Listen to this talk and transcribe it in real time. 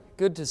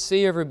Good to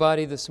see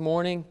everybody this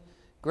morning.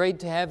 Great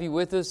to have you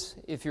with us.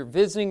 If you're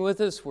visiting with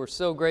us, we're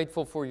so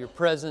grateful for your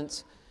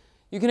presence.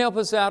 You can help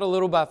us out a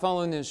little by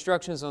following the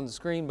instructions on the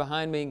screen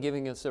behind me and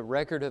giving us a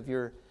record of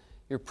your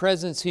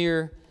presence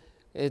here.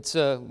 It's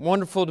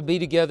wonderful to be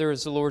together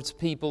as the Lord's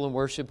people and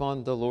worship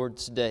on the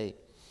Lord's Day.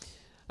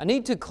 I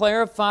need to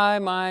clarify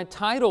my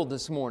title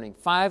this morning,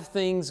 5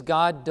 Things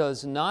God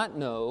Does Not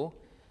Know.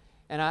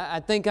 And I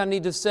think I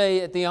need to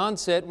say at the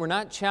onset, we're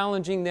not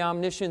challenging the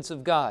omniscience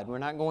of God. We're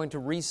not going to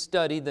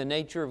restudy the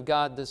nature of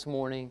God this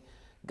morning.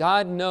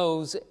 God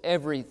knows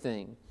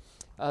everything.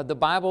 The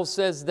Bible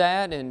says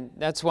that, and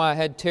that's why I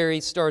had Terry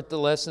start the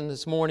lesson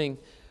this morning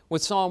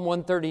with Psalm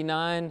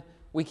 139.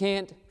 We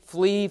can't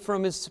flee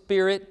from His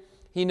Spirit.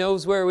 He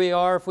knows where we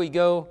are. If we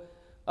go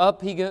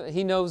up,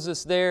 He knows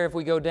us there. If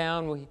we go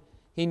down,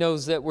 He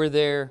knows that we're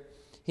there.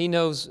 He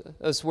knows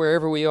us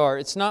wherever we are.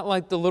 It's not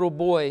like the little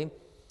boy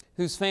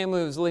whose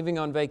family was leaving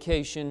on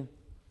vacation,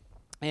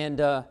 and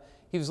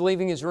he was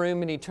leaving his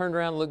room, and he turned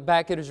around and looked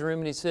back at his room,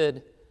 and he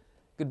said,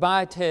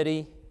 "Goodbye, Teddy."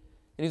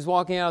 And he was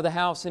walking out of the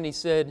house, and he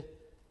said,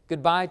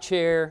 "Goodbye,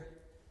 chair."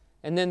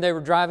 And then they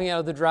were driving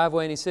out of the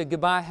driveway, and he said,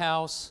 "Goodbye,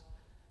 house."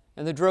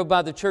 And they drove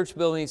by the church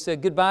building, and he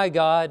said, "Goodbye,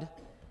 God."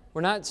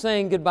 We're not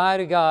saying goodbye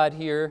to God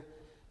here.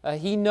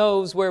 He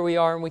knows where we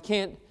are, and we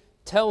can't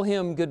tell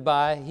Him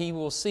goodbye. He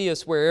will see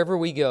us wherever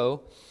we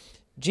go.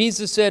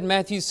 Jesus said in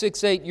Matthew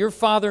 6:8, "Your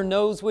Father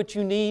knows what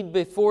you need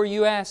before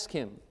you ask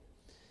Him."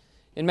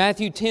 In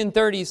Matthew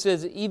 10:30, He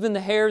says, "Even the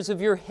hairs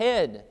of your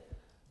head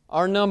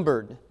are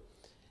numbered."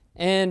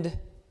 And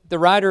the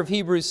writer of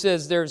Hebrews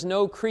says, "There's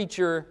no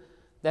creature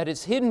that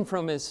is hidden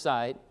from His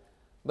sight,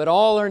 but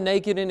all are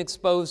naked and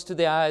exposed to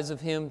the eyes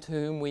of Him to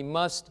whom we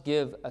must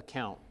give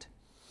account."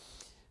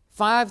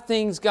 5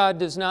 things God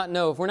does not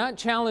know. If we're not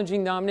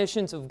challenging the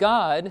omniscience of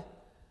God,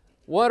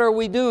 what are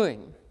we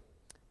doing?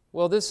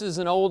 Well, this is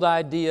an old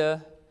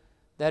idea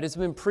that has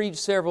been preached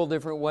several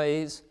different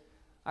ways.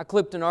 I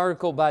clipped an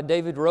article by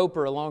David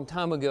Roper a long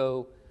time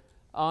ago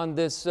on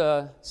this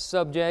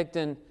subject,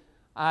 and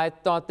I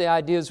thought the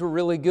ideas were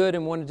really good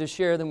and wanted to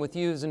share them with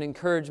you as an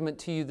encouragement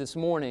to you this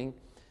morning.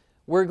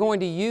 We're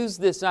going to use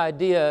this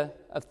idea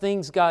of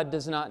things God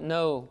does not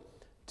know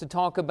to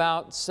talk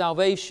about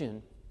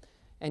salvation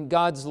and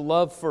God's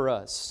love for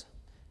us.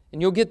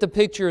 And you'll get the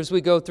picture as we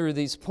go through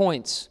these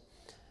points.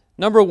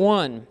 Number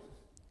 1,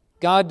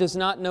 God does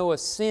not know a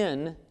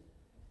sin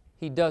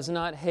He does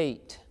not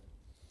hate.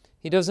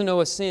 He doesn't know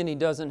a sin He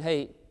doesn't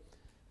hate.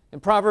 In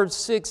Proverbs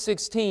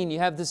 6:16, you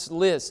have this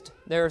list.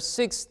 There are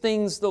 6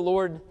 things the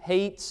Lord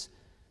hates.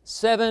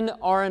 7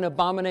 are an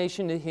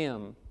abomination to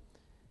Him.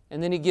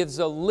 And then He gives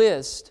a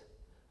list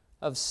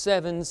of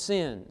 7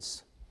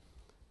 sins.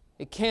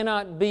 It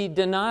cannot be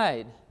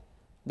denied.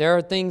 There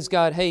are things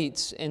God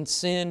hates, and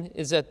sin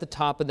is at the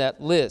top of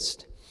that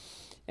list.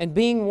 And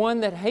being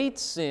one that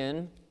hates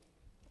sin,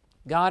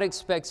 God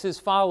expects His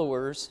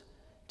followers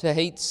to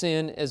hate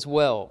sin as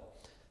well.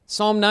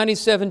 Psalm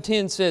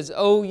 97:10 says,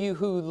 "O you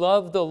who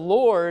love the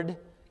Lord,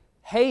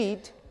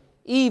 hate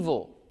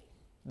evil."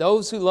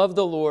 Those who love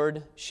the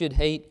Lord should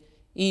hate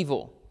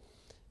evil.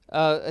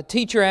 A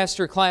teacher asked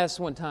her class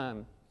one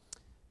time,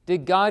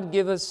 "Did God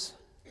give us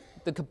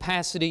the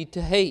capacity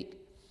to hate?"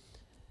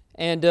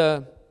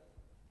 And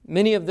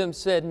many of them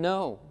said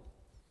no.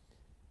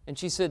 And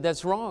she said,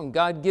 "That's wrong.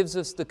 God gives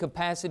us the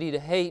capacity to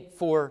hate,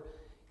 for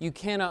you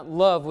cannot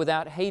love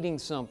without hating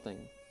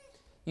something.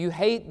 You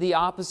hate the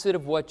opposite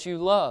of what you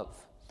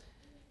love."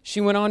 She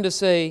went on to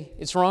say,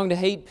 it's wrong to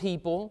hate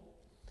people.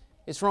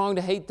 It's wrong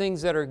to hate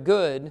things that are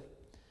good.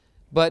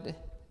 But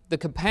the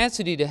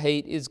capacity to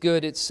hate is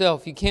good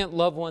itself. You can't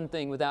love one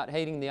thing without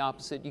hating the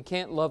opposite. You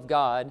can't love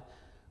God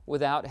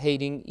without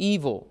hating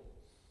evil.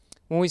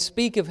 When we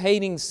speak of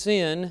hating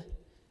sin,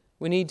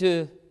 we need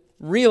to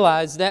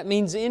realize that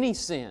means any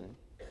sin.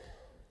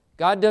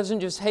 God doesn't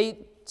just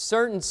hate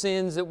certain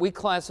sins that we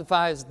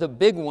classify as the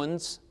big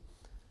ones.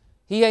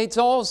 He hates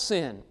all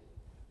sin.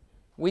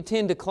 We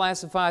tend to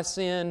classify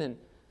sin, and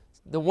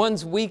the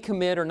ones we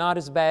commit are not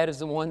as bad as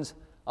the ones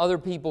other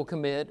people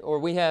commit, or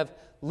we have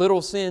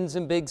little sins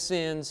and big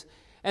sins.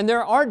 And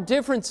there are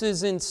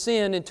differences in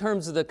sin in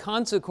terms of the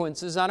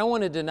consequences. I don't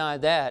want to deny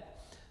that.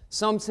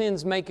 Some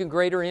sins make a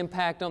greater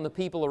impact on the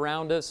people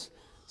around us.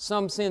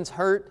 Some sins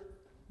hurt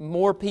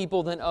more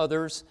people than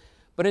others.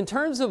 But in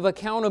terms of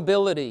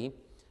accountability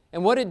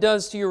and what it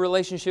does to your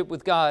relationship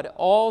with God,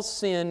 all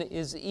sin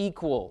is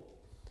equal.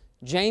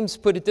 James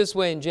put it this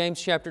way in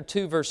James chapter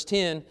 2, verse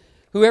 10,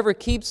 "Whoever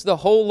keeps the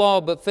whole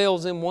law but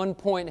fails in one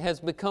point has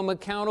become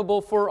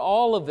accountable for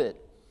all of it."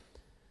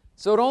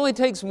 So it only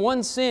takes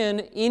one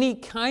sin, any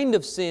kind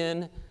of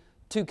sin,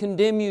 to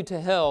condemn you to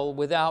hell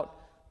without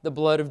the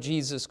blood of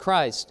Jesus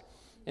Christ.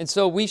 And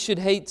so we should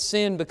hate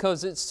sin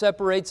because it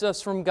separates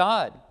us from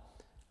God.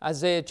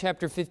 Isaiah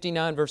chapter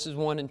 59, verses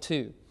 1 and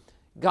 2.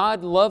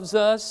 God loves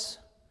us.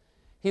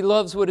 He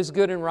loves what is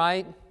good and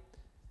right.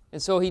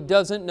 And so He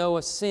doesn't know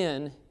a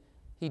sin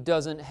He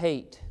doesn't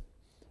hate.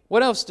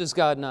 What else does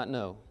God not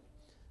know?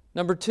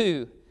 Number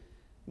 2,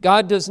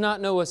 God does not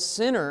know a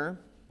sinner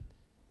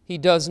He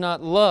does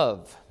not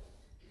love.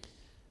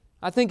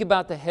 I think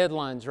about the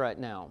headlines right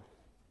now,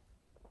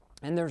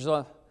 and there's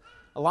a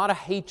lot of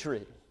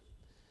hatred.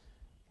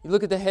 You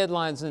look at the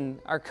headlines, and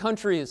our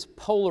country is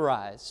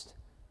polarized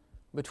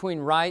between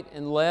right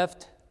and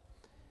left,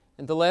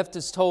 and the left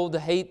is told to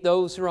hate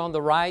those who are on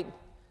the right,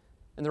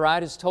 and the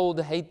right is told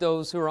to hate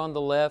those who are on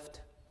the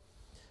left.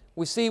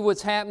 We see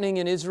what's happening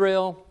in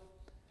Israel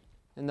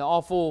and the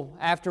awful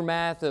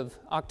aftermath of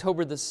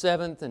October the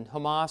 7th and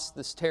Hamas,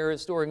 this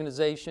terrorist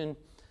organization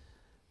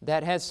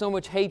that has so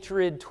much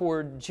hatred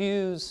toward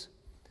Jews.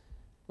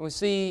 And we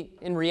see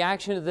in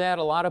reaction to that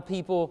a lot of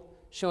people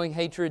showing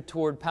hatred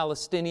toward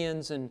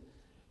Palestinians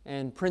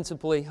and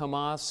principally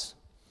Hamas.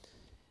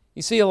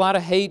 You see a lot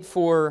of hate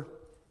for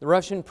the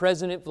Russian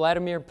President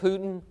Vladimir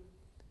Putin,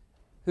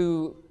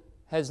 who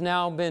has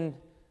now been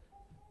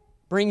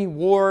bringing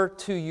war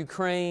to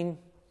Ukraine,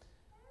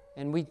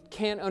 and we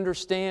can't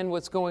understand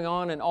what's going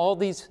on, and all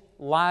these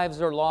lives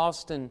are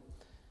lost, and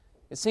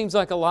it seems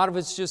like a lot of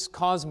it's just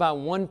caused by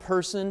one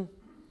person,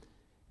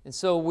 and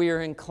so we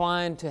are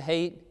inclined to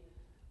hate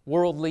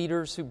world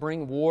leaders who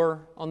bring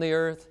war on the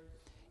earth.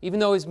 Even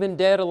though he's been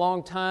dead a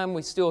long time,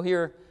 we still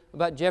hear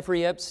about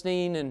Jeffrey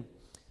Epstein and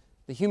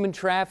the human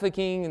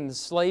trafficking and the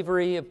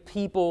slavery of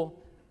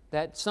people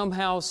that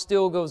somehow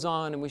still goes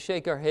on, and we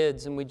shake our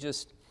heads and we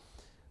just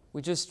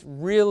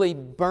really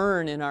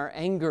burn in our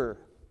anger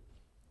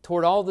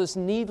toward all this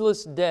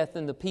needless death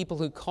and the people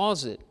who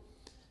cause it.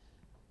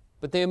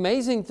 But the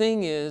amazing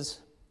thing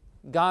is,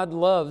 God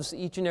loves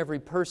each and every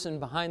person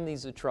behind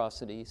these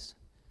atrocities.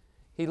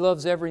 He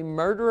loves every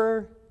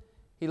murderer.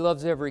 He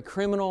loves every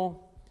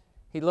criminal.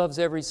 He loves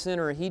every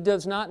sinner. He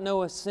does not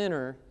know a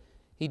sinner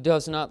He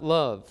does not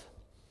love.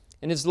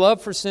 And His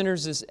love for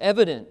sinners is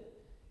evident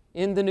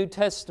in the New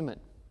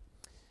Testament.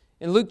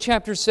 In Luke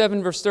chapter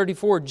 7, verse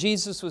 34,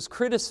 Jesus was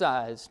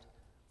criticized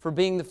for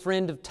being the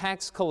friend of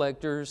tax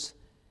collectors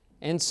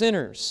and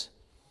sinners.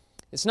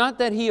 It's not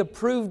that He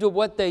approved of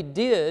what they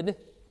did.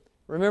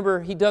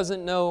 Remember, He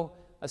doesn't know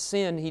a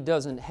sin He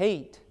doesn't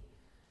hate.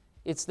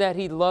 It's that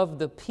He loved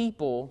the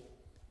people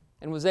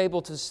and was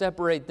able to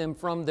separate them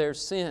from their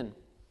sin.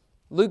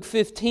 Luke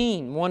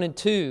 15, 1 and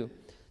 2,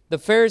 the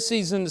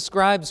Pharisees and the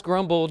scribes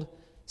grumbled,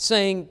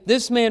 saying,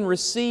 "This man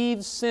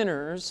receives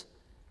sinners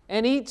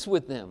and eats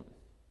with them."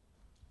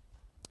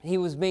 He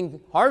was being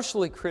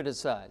harshly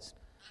criticized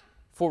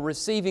for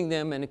receiving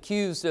them and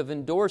accused of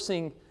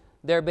endorsing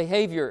their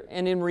behavior.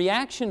 And in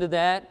reaction to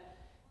that,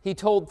 He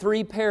told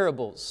 3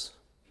 parables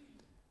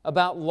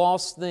about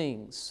lost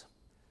things.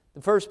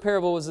 The first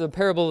parable was the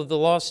parable of the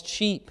lost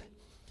sheep,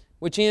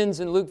 which ends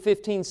in Luke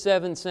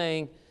 15:7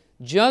 saying,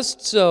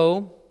 "Just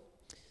so,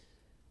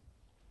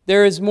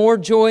 there is more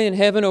joy in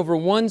heaven over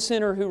one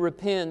sinner who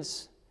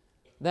repents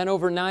than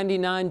over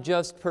 99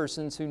 just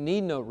persons who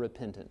need no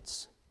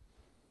repentance."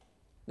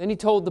 Then He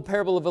told the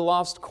parable of a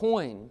lost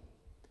coin.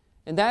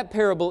 And that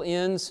parable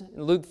ends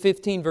in Luke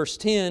 15, verse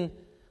 10,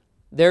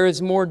 "There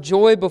is more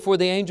joy before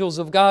the angels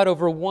of God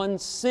over one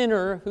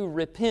sinner who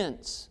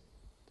repents."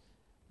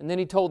 And then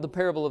He told the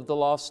parable of the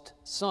lost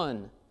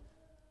son.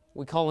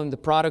 We call him the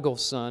prodigal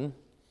son.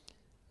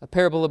 A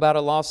parable about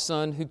a lost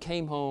son who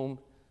came home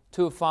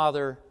to a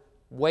father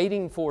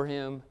waiting for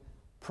him,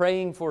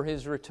 praying for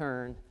his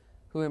return,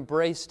 who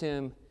embraced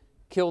him,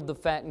 killed the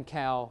fattened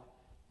cow,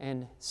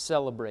 and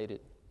celebrated.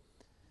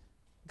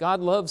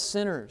 God loves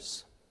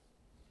sinners.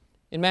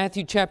 In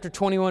Matthew chapter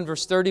 21,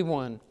 verse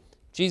 31,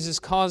 Jesus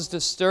caused a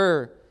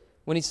stir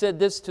when He said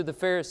this to the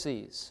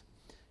Pharisees,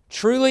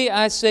 "Truly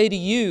I say to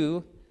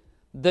you,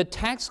 the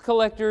tax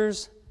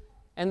collectors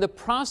and the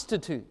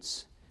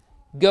prostitutes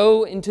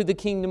go into the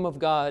kingdom of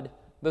God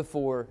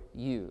before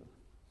you."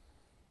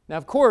 Now,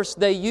 of course,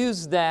 they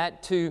use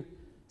that to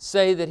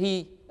say that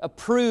He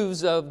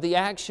approves of the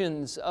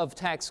actions of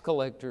tax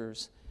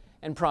collectors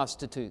and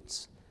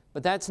prostitutes.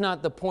 But that's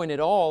not the point at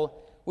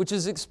all, which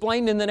is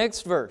explained in the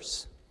next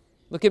verse.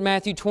 Look at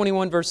Matthew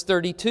 21, verse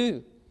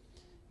 32.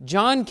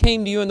 "John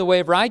came to you in the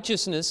way of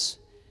righteousness,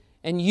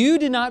 and you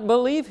did not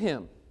believe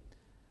him.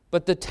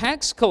 But the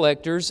tax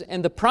collectors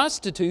and the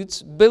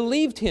prostitutes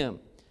believed him.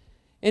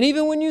 And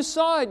even when you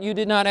saw it, you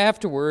did not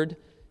afterward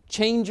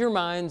change your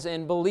minds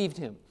and believed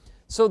him."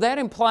 So that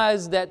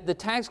implies that the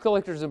tax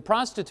collectors and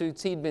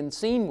prostitutes He'd been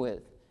seen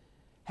with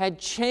had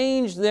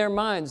changed their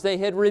minds. They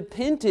had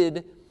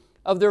repented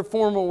of their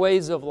former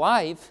ways of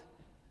life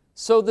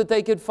so that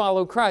they could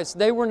follow Christ.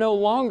 They were no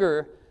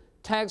longer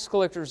tax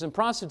collectors and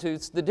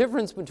prostitutes. The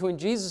difference between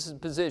Jesus'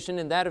 position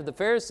and that of the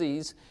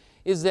Pharisees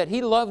is that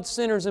He loved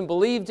sinners and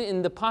believed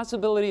in the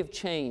possibility of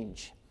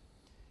change.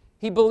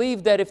 He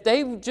believed that if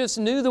they just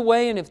knew the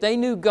way and if they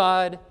knew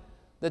God,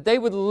 that they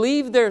would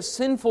leave their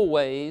sinful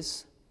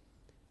ways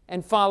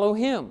and follow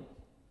Him.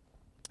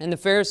 And the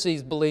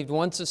Pharisees believed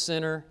once a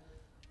sinner,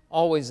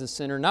 always a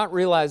sinner, not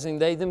realizing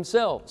they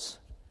themselves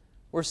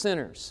were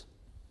sinners.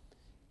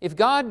 If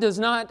God does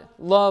not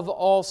love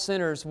all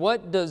sinners,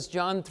 what does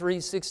John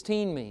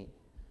 3:16 mean?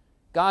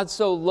 God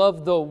so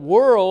loved the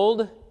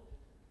world,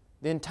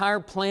 the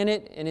entire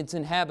planet and its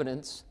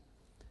inhabitants.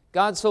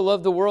 God so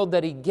loved the world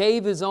that He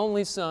gave His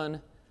only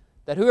Son,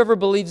 that whoever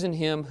believes in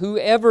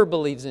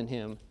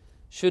Him,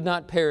 should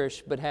not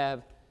perish but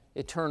have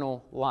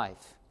eternal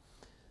life.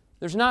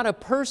 There's not a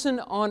person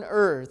on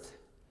earth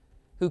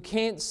who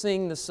can't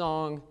sing the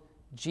song,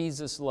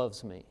 Jesus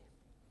Loves Me.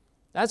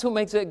 That's what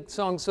makes that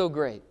song so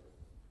great.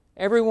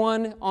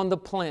 Everyone on the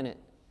planet,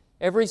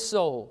 every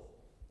soul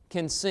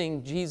can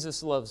sing,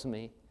 Jesus loves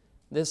me.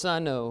 This I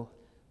know,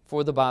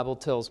 for the Bible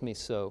tells me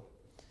so.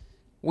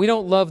 We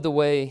don't love the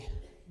way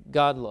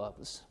God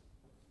loves.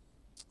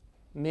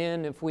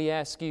 Men, if we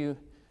ask you,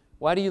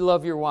 why do you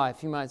love your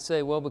wife? You might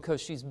say, well,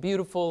 because she's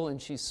beautiful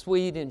and she's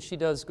sweet and she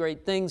does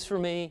great things for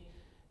me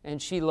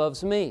and she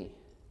loves me.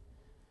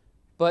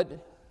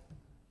 But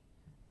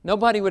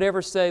nobody would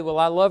ever say, well,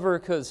 I love her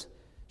because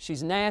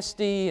she's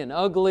nasty and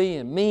ugly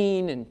and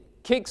mean and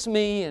kicks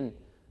me and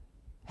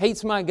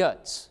hates my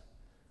guts.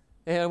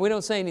 And we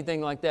don't say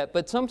anything like that.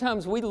 But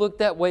sometimes we look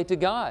that way to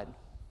God.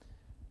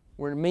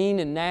 We're mean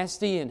and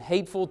nasty and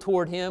hateful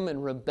toward Him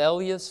and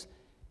rebellious,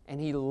 and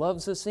He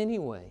loves us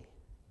anyway.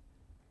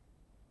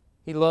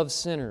 He loves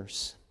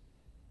sinners.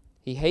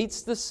 He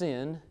hates the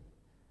sin,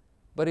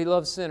 but He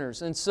loves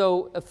sinners. And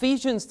so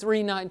Ephesians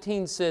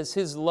 3:19 says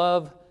His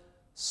love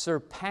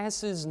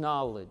surpasses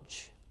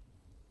knowledge.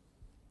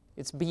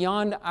 It's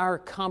beyond our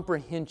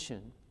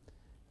comprehension.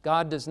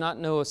 God does not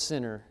know a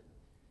sinner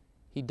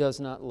He does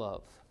not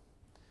love.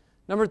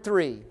 Number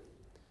 3,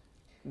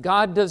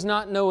 God does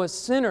not know a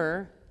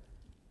sinner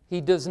He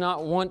does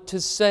not want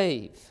to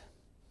save.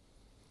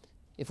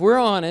 If we're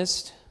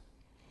honest,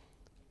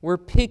 we're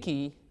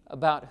picky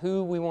about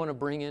who we want to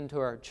bring into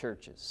our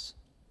churches.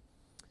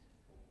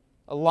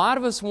 A lot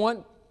of us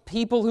want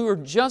people who are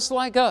just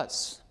like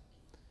us.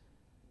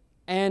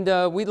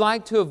 And we'd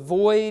like to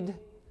avoid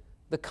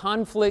the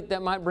conflict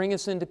that might bring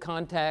us into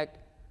contact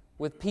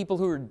with people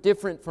who are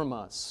different from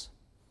us.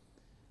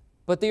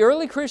 But the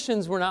early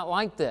Christians were not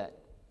like that.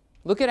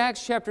 Look at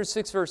Acts chapter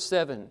 6, verse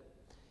 7.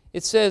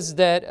 It says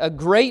that a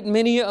great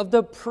many of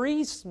the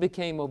priests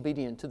became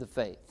obedient to the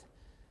faith.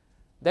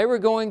 They were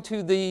going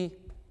to the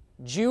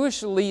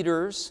Jewish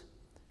leaders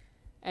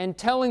and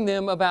telling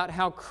them about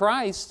how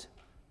Christ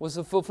was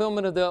the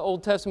fulfillment of the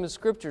Old Testament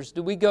Scriptures.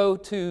 Do we go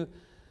to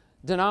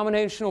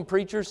denominational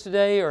preachers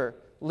today or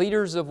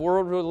leaders of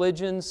world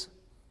religions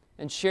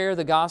and share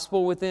the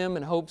gospel with them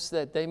in hopes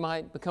that they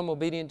might become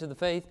obedient to the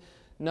faith?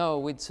 No,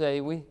 we'd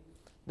say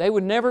they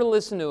would never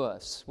listen to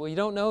us. Well, you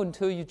don't know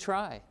until you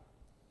try.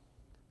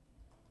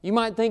 You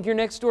might think your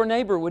next door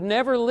neighbor would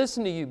never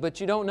listen to you,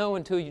 but you don't know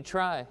until you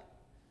try.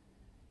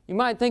 You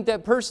might think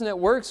that person that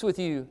works with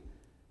you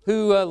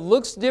who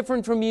looks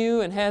different from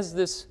you and has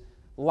this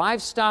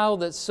lifestyle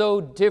that's so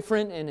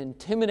different and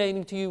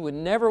intimidating to you would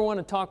never want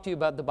to talk to you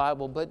about the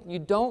Bible, but you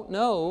don't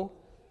know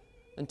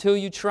until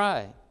you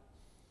try.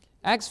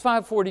 Acts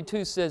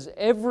 5:42 says,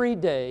 every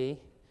day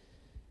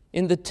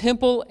in the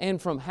temple and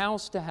from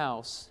house to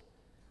house,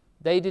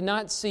 they did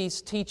not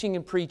cease teaching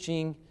and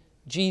preaching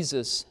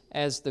Jesus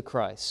as the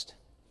Christ.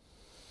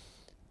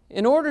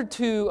 In order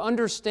to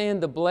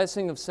understand the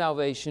blessing of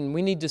salvation,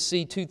 we need to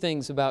see two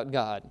things about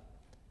God.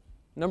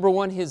 Number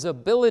one, His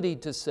ability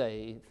to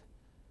save,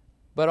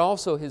 but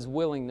also His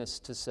willingness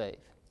to save.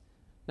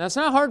 Now, it's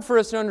not hard for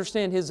us to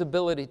understand His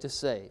ability to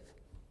save.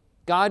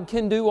 God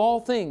can do all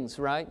things,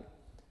 right?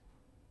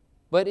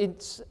 But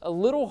it's a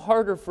little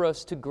harder for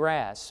us to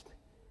grasp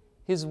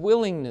His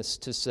willingness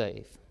to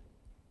save.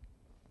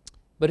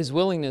 But His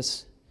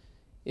willingness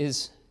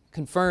is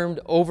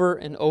confirmed over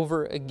and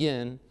over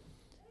again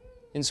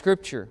in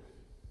Scripture.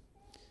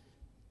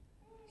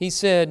 He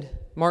said,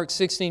 Mark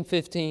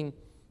 16:15,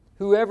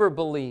 whoever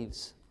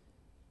believes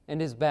and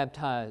is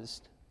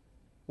baptized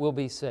will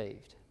be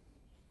saved.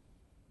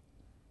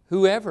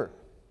 Whoever.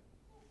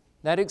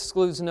 That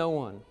excludes no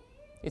one.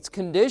 It's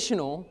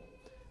conditional.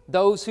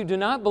 Those who do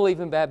not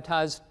believe and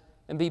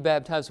be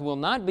baptized will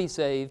not be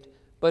saved,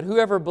 but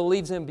whoever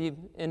believes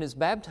and is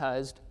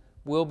baptized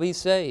will be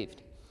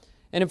saved.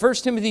 And in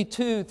 1 Timothy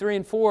 2:3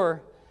 and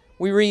 4,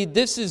 we read,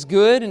 this is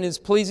good and is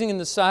pleasing in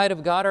the sight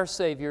of God our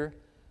Savior,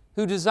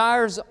 who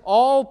desires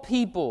all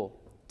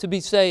people to be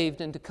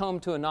saved and to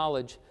come to a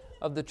knowledge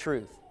of the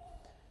truth.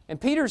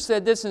 And Peter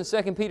said this in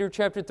 2 Peter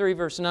chapter 3,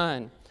 verse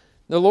 9.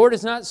 The Lord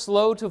is not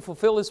slow to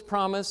fulfill His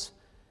promise,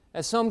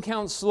 as some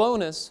count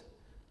slowness,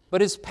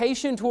 but is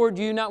patient toward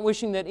you, not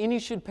wishing that any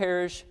should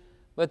perish,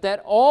 but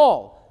that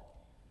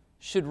all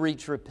should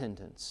reach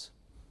repentance.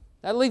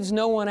 That leaves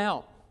no one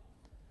out.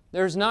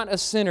 There's not a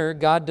sinner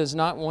God does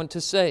not want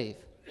to save.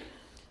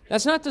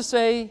 That's not to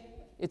say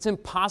it's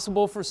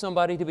impossible for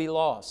somebody to be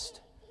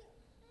lost.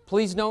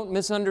 Please don't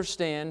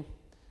misunderstand.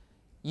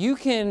 You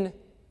can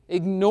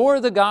ignore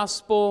the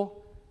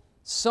gospel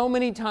so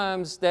many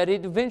times that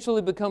it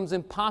eventually becomes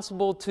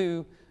impossible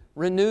to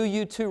renew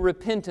you to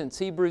repentance,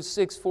 Hebrews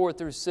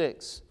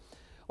 6:4-6.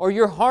 Or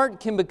your heart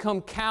can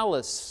become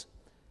callous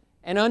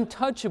and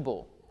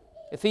untouchable,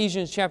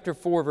 Ephesians chapter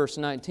 4, verse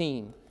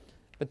 19.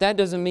 But that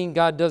doesn't mean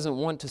God doesn't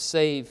want to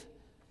save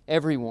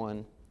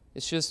everyone.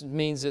 It just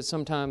means that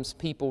sometimes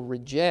people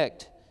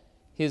reject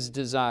His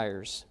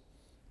desires.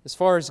 As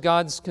far as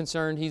God's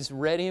concerned, He's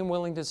ready and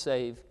willing to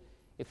save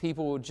if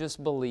people will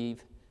just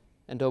believe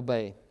and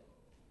obey.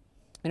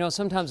 You know,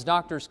 sometimes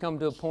doctors come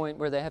to a point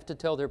where they have to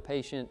tell their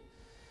patient,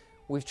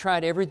 we've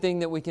tried everything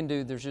that we can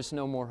do, there's just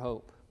no more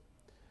hope.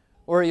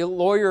 Or a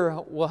lawyer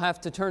will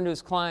have to turn to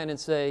his client and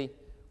say,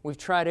 we've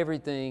tried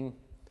everything,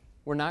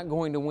 we're not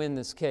going to win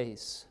this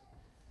case.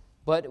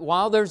 But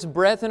while there's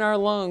breath in our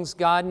lungs,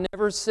 God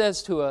never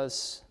says to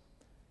us,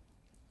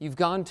 you've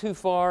gone too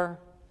far,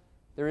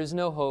 there is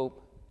no hope.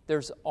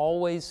 There's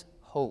always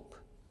hope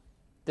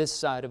this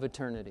side of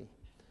eternity.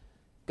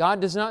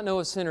 God does not know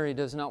a sinner He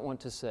does not want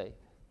to save.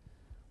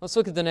 Let's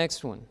look at the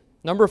next one.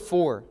 Number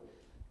 4,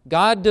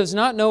 God does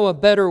not know a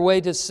better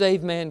way to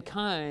save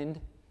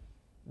mankind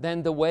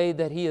than the way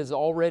that He has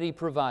already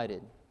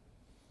provided.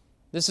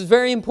 This is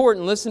very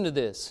important. Listen to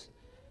this.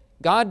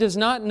 God does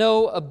not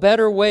know a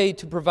better way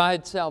to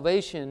provide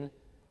salvation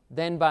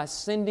than by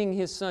sending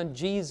His Son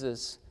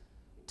Jesus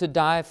to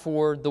die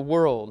for the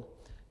world.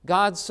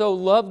 God so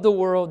loved the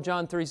world,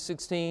 John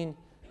 3:16,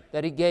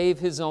 that He gave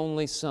His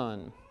only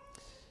Son.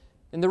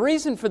 And the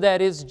reason for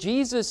that is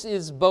Jesus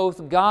is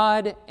both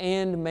God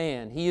and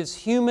man. He is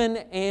human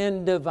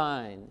and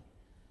divine.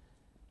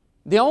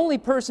 The only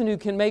person who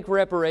can make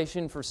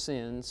reparation for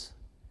sins,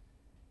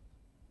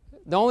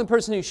 the only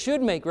person who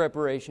should make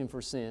reparation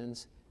for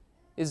sins,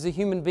 is the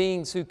human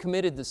beings who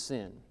committed the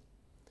sin.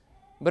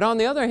 But on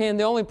the other hand,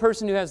 the only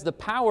person who has the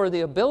power,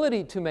 the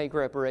ability to make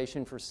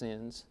reparation for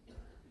sins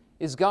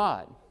is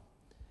God.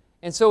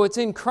 And so it's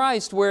in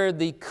Christ where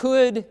the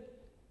could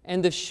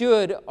and the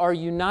should are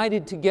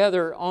united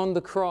together on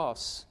the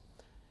cross.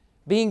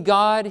 Being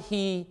God,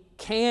 He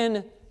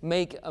can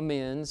make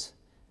amends,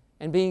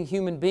 and being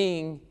human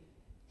being,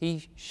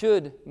 He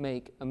should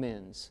make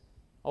amends,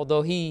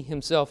 although He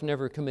Himself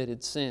never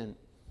committed sin.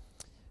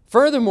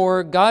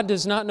 Furthermore, God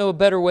does not know a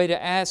better way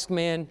to ask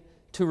man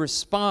to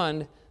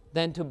respond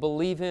than to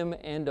believe Him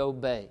and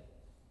obey.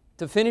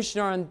 To finish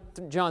John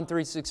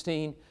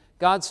 3:16,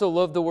 God so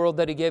loved the world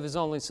that He gave His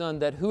only Son,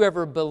 that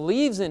whoever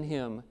believes in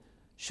Him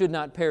should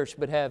not perish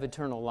but have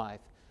eternal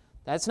life.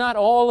 That's not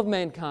all of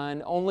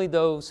mankind, only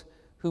those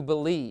who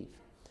believe.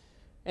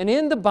 And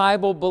in the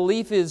Bible,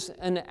 belief is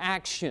an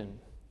action.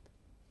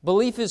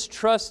 Belief is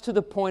trust to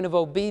the point of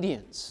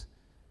obedience.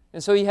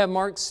 And so you have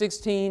Mark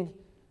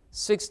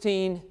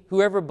 16:16,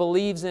 whoever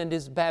believes and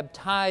is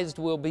baptized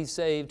will be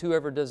saved.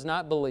 Whoever does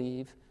not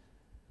believe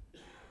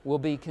will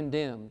be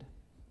condemned.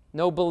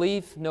 No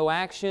belief, no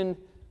action.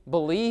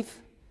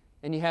 Belief,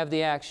 and you have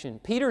the action.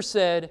 Peter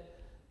said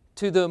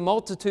to the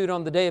multitude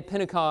on the day of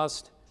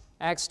Pentecost,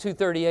 Acts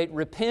 2:38,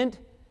 repent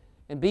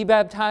and be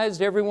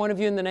baptized, every one of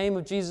you, in the name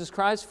of Jesus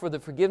Christ for the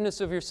forgiveness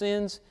of your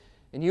sins,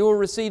 and you will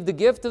receive the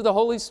gift of the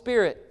Holy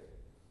Spirit.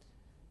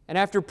 And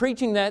after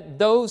preaching that,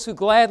 those who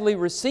gladly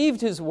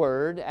received His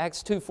word,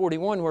 Acts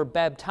 2:41, were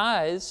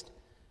baptized,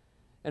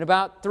 and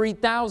about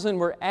 3,000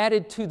 were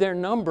added to their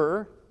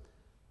number.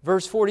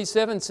 Verse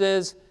 47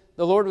 says,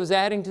 the Lord was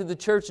adding to the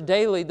church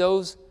daily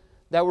those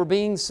that were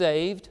being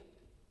saved.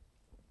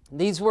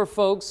 These were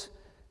folks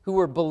who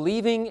were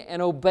believing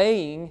and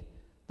obeying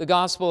the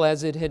gospel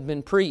as it had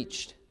been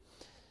preached.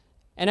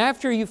 And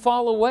after you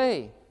fall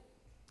away,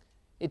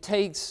 it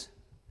takes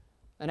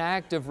an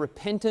act of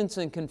repentance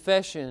and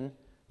confession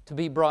to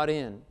be brought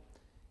in.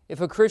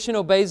 If a Christian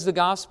obeys the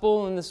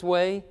gospel in this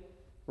way,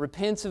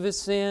 repents of his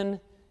sin,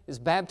 is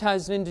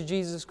baptized into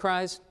Jesus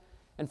Christ,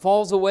 and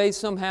falls away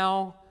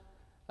somehow,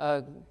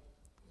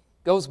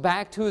 goes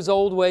back to his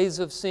old ways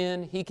of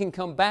sin, he can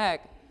come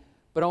back,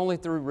 but only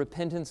through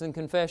repentance and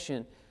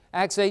confession.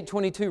 Acts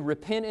 8:22,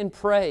 repent and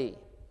pray.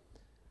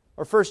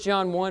 Or 1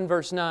 John 1,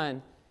 verse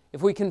 9,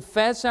 if we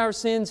confess our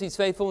sins, He's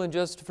faithful and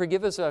just to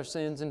forgive us our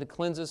sins and to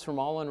cleanse us from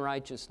all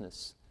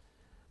unrighteousness.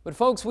 But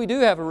folks, we do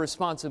have a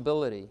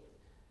responsibility.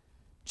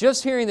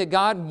 Just hearing that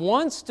God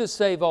wants to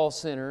save all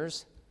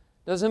sinners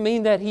doesn't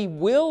mean that He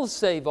will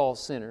save all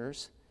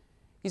sinners.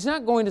 He's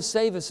not going to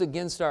save us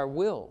against our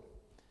will.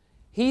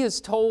 He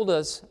has told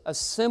us a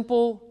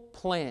simple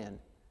plan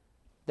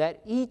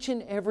that each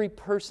and every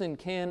person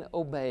can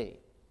obey.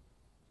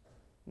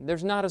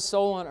 There's not a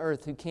soul on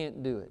earth who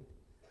can't do it.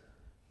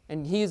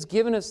 And He has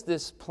given us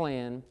this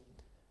plan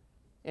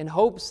in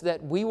hopes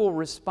that we will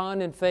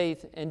respond in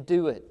faith and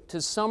do it.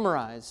 To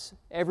summarize,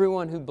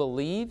 everyone who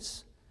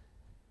believes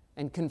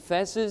and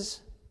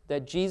confesses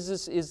that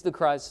Jesus is the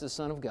Christ, the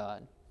Son of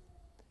God,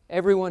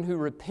 everyone who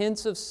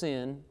repents of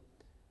sin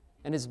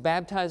and is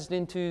baptized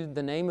into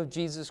the name of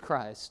Jesus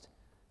Christ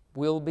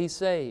will be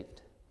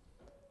saved.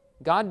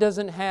 God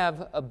doesn't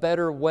have a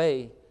better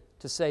way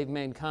to save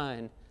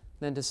mankind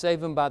than to save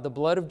them by the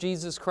blood of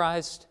Jesus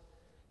Christ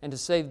and to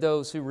save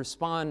those who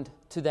respond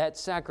to that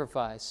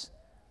sacrifice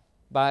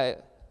by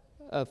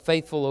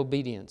faithful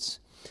obedience.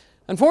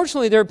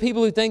 Unfortunately, there are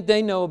people who think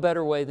they know a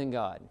better way than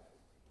God.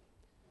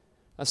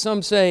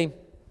 Some say,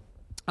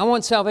 I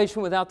want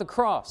salvation without the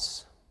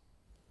cross.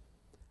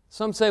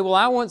 Some say, well,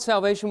 I want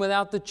salvation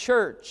without the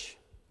church.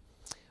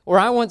 Or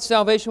I want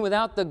salvation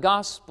without the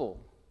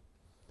gospel.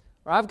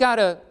 Or I've got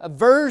a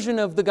version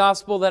of the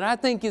gospel that I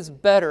think is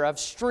better. I've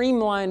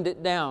streamlined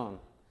it down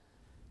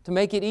to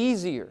make it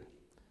easier.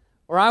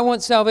 Or I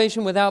want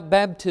salvation without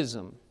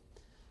baptism.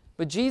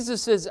 But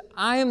Jesus says,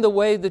 I am the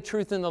way, the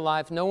truth, and the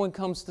life. No one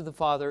comes to the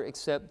Father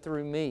except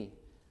through me.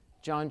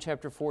 John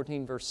chapter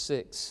 14, verse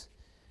 6.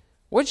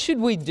 What should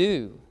we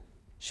do?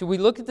 Should we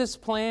look at this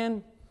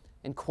plan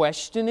and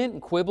question it and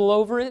quibble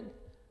over it?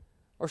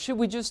 Or should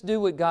we just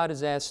do what God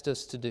has asked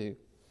us to do?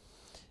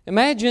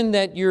 Imagine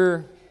that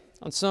you're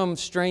on some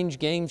strange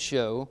game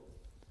show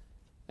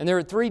and there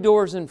are 3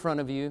 doors in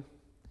front of you,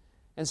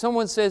 and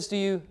someone says to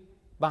you,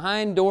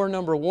 behind door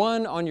number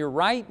 1 on your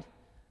right,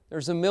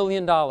 there's $1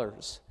 million.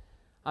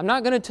 I'm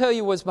not going to tell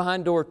you what's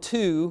behind door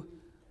 2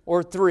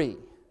 or 3.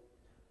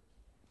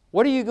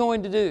 What are you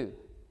going to do?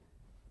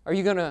 Are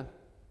you going to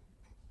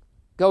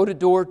go to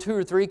door 2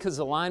 or 3 because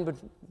the line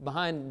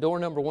behind door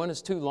number 1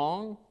 is too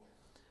long?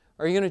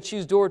 Are you going to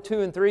choose door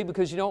 2 and 3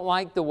 because you don't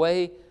like the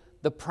way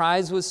the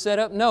prize was set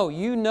up? No,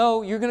 you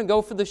know you're going to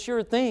go for the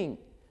sure thing.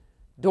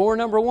 Door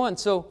number 1.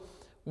 So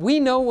we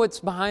know what's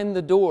behind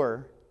the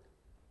door.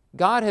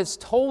 God has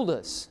told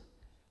us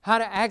how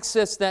to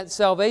access that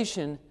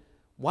salvation.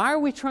 Why are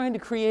we trying to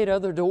create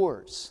other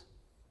doors?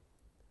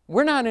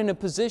 We're not in a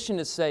position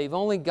to save.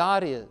 Only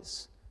God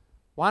is.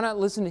 Why not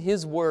listen to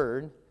His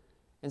Word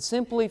and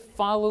simply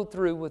follow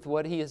through with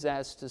what He has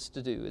asked us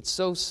to do? It's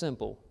so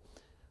simple.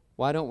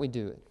 Why don't we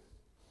do it?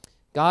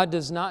 God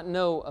does not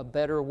know a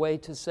better way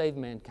to save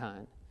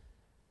mankind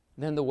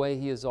than the way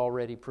He has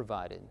already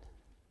provided.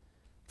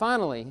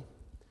 Finally,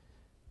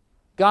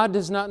 God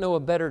does not know a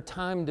better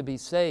time to be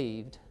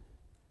saved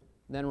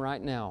than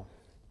right now.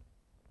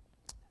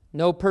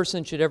 No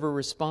person should ever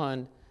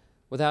respond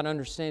without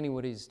understanding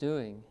what He's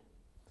doing.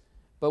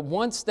 But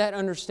once that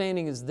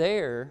understanding is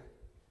there,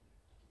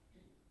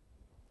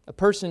 a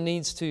person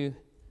needs to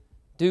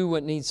do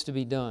what needs to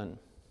be done.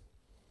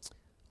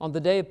 On the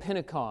day of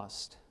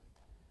Pentecost,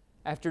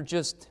 after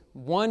just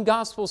one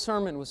gospel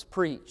sermon was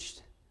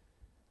preached,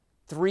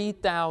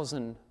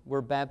 3,000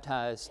 were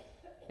baptized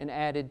and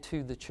added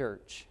to the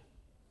church.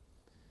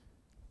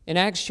 In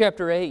Acts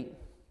chapter 8,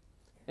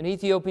 an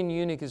Ethiopian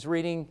eunuch is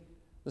reading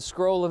the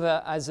scroll of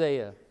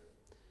Isaiah.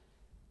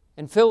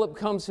 And Philip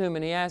comes to him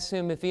and he asks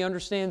him if he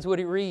understands what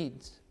he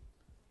reads.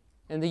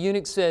 And the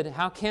eunuch said,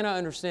 "How can I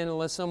understand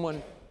unless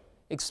someone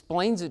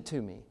explains it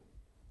to me?"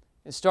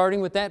 And starting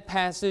with that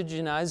passage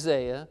in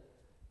Isaiah,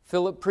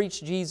 Philip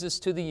preached Jesus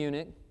to the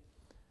eunuch.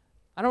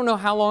 I don't know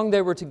how long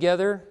they were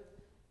together.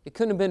 It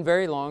couldn't have been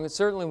very long. It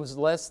certainly was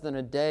less than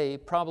a day,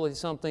 probably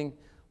something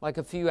like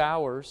a few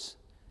hours.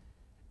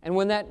 And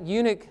when that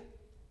eunuch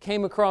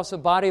came across a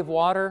body of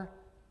water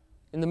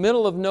in the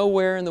middle of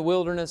nowhere in the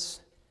wilderness,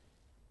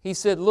 he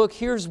said, "Look,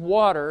 here's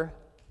water.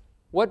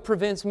 What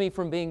prevents me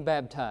from being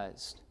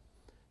baptized?"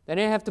 They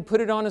didn't have to put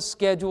it on a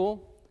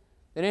schedule.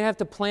 They didn't have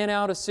to plan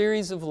out a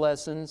series of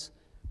lessons.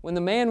 When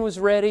the man was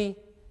ready,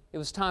 it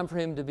was time for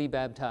him to be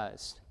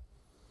baptized.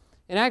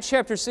 In Acts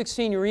chapter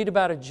 16, you read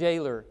about a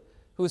jailer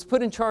who was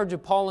put in charge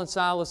of Paul and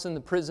Silas in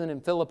the prison in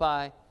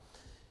Philippi.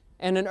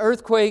 And an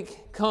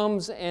earthquake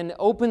comes and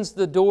opens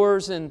the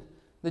doors, and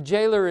the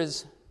jailer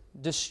is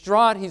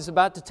distraught. He's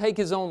about to take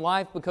his own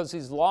life because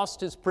he's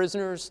lost his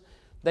prisoners.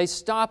 They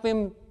stop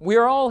him.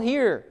 "We're all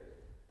here.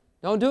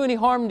 Don't do any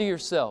harm to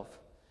yourself."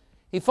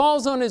 He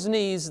falls on his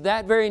knees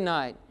that very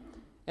night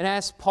and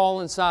asks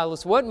Paul and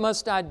Silas, "What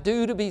must I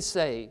do to be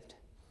saved?"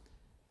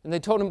 And they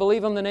told him,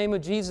 "Believe on the name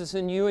of Jesus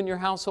and you and your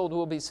household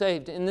will be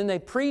saved." And then they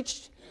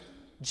preached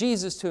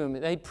Jesus to him.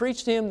 They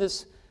preached to him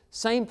this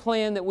same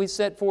plan that we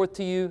set forth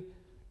to you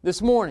this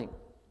morning.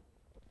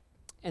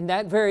 And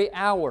that very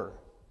hour,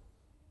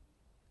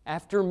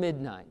 after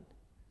midnight,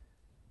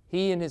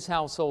 he and his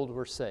household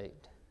were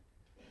saved.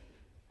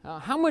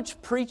 How much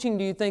preaching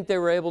do you think they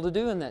were able to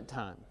do in that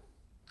time?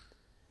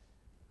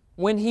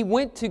 When he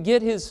went to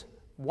get his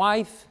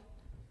wife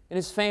and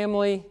his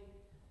family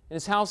and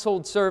his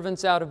household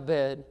servants out of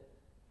bed,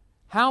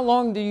 how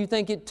long do you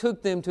think it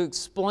took them to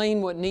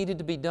explain what needed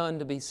to be done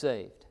to be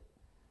saved?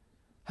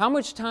 How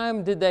much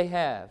time did they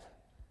have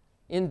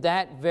in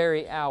that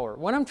very hour?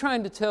 What I'm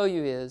trying to tell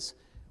you is,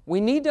 we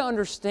need to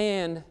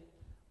understand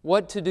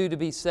what to do to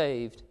be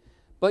saved,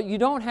 but you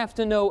don't have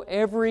to know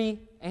every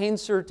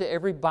answer to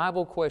every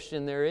Bible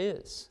question there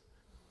is.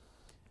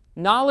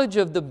 Knowledge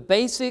of the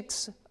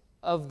basics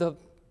of the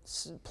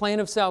plan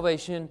of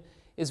salvation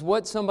is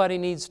what somebody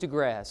needs to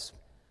grasp.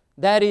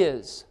 That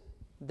is,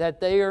 that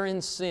they are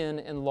in sin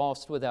and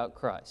lost without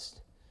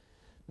Christ.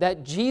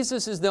 That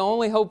Jesus is the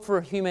only hope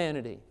for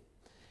humanity.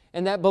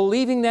 And that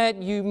believing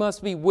that, you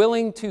must be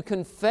willing to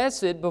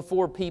confess it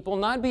before people,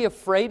 not be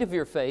afraid of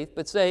your faith,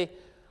 but say,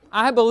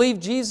 "I believe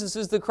Jesus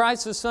is the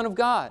Christ, the Son of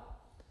God."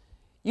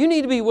 You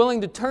need to be willing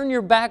to turn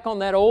your back on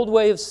that old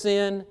way of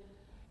sin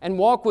and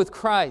walk with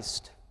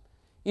Christ.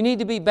 You need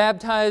to be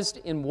baptized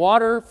in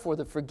water for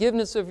the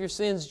forgiveness of your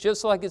sins,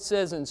 just like it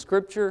says in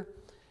Scripture.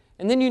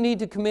 And then you need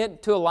to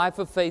commit to a life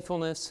of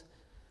faithfulness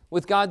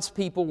with God's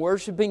people,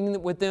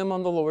 worshiping with them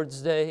on the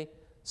Lord's Day,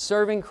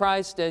 serving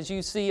Christ as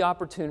you see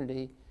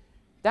opportunity.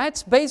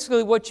 That's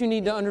basically what you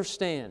need to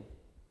understand.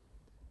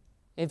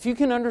 If you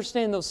can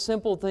understand those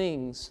simple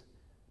things,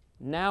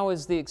 now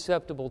is the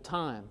acceptable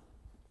time.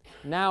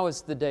 Now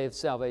is the day of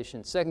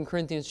salvation. 2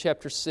 Corinthians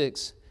chapter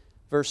 6,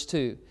 verse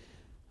 2.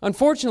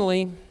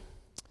 Unfortunately,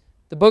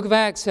 the book of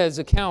Acts has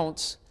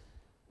accounts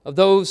of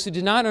those who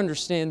did not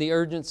understand the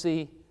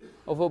urgency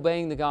of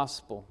obeying the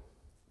gospel.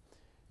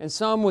 And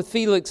some with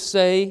Felix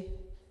say,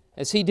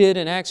 as he did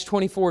in Acts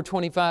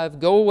 24:25,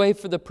 "Go away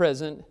for the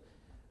present.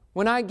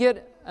 When I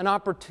get an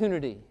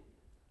opportunity,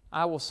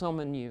 I will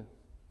summon you."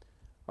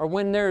 Or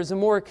when there is a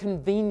more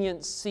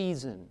convenient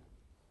season,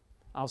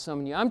 I'll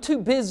summon you. I'm too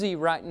busy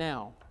right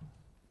now.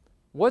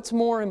 What's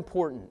more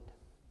important?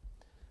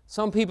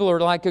 Some people are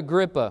like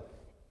Agrippa,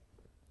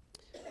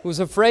 who was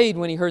afraid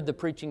when he heard the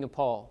preaching of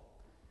Paul.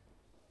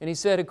 And he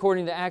said,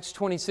 according to Acts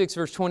 26,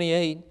 verse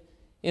 28,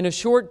 "In a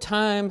short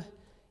time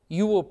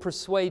you will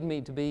persuade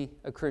me to be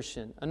a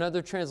Christian."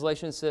 Another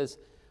translation says,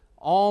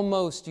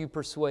 "Almost you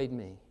persuade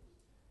me."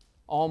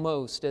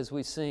 Almost, as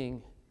we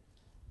sing,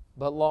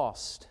 but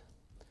lost.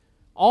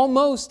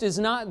 Almost is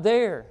not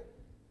there.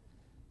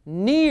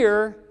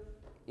 Near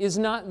is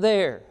not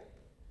there.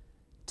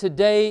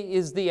 Today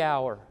is the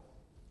hour.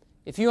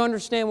 If you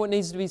understand what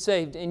needs to be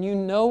saved and you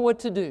know what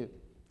to do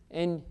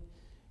and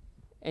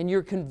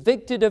you're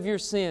convicted of your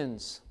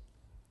sins,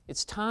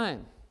 it's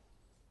time.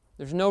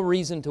 There's no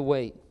reason to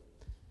wait.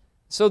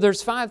 So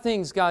there's 5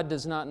 things God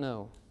does not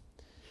know.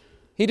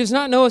 He does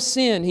not know a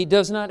sin He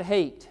does not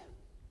hate.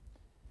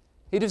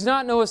 He does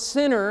not know a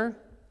sinner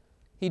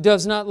He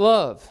does not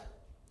love.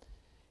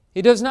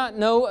 He does not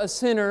know a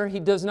sinner He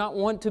does not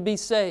want to be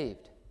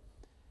saved.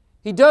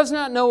 He does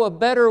not know a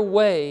better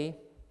way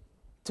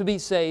to be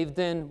saved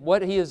than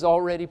what He has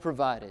already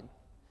provided.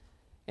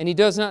 And He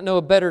does not know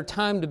a better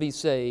time to be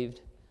saved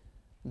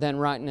than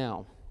right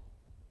now.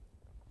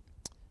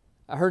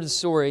 I heard a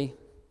story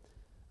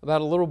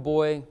about a little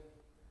boy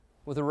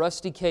with a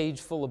rusty cage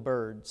full of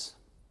birds.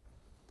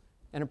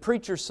 And a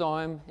preacher saw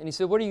him and he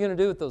said, "What are you going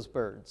to do with those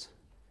birds?"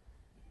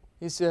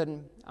 He said,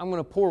 "I'm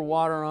going to pour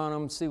water on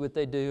them, see what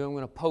they do. I'm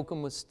going to poke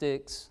them with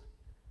sticks.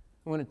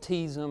 I'm going to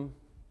tease them."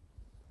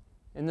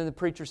 And then the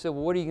preacher said,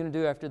 "Well, what are you going to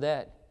do after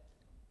that?"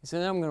 He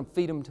said, "I'm going to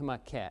feed them to my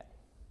cat."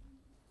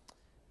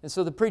 And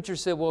so the preacher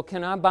said, "Well,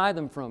 can I buy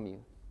them from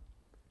you?"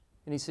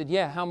 And he said,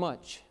 "Yeah, how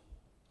much?"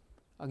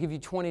 "I'll give you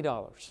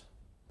 $20.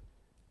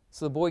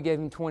 So the boy gave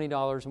him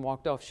 $20 and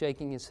walked off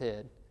shaking his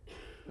head.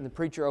 And the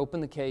preacher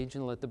opened the cage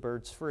and let the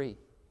birds free.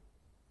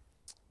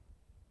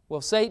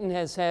 Well, Satan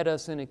has had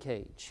us in a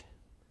cage.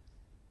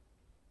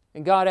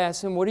 And God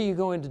asked him, "What are you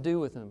going to do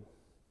with them?"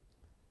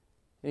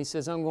 And he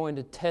says, "I'm going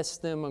to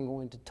test them, I'm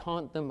going to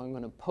taunt them, I'm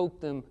going to poke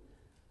them,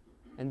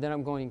 and then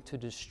I'm going to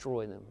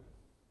destroy them."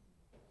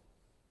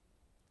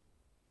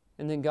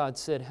 And then God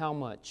said, "How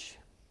much?"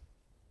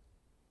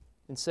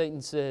 And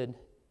Satan said,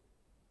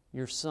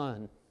 "Your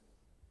son."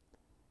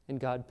 And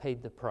God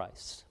paid the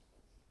price.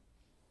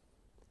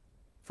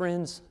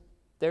 Friends,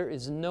 there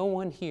is no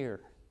one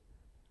here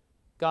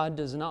God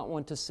does not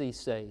want to see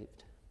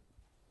saved.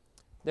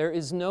 There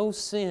is no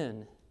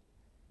sin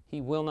He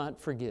will not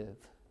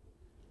forgive.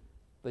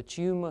 But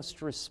you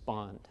must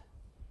respond.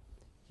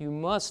 You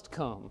must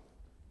come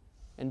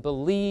and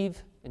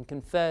believe and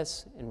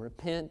confess and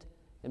repent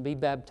and be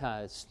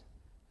baptized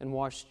and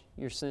wash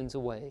your sins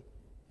away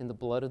in the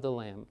blood of the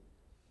Lamb.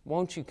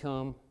 Won't you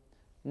come?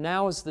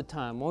 Now is the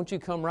time. Won't you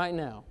come right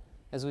now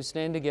as we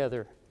stand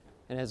together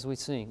and as we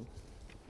sing?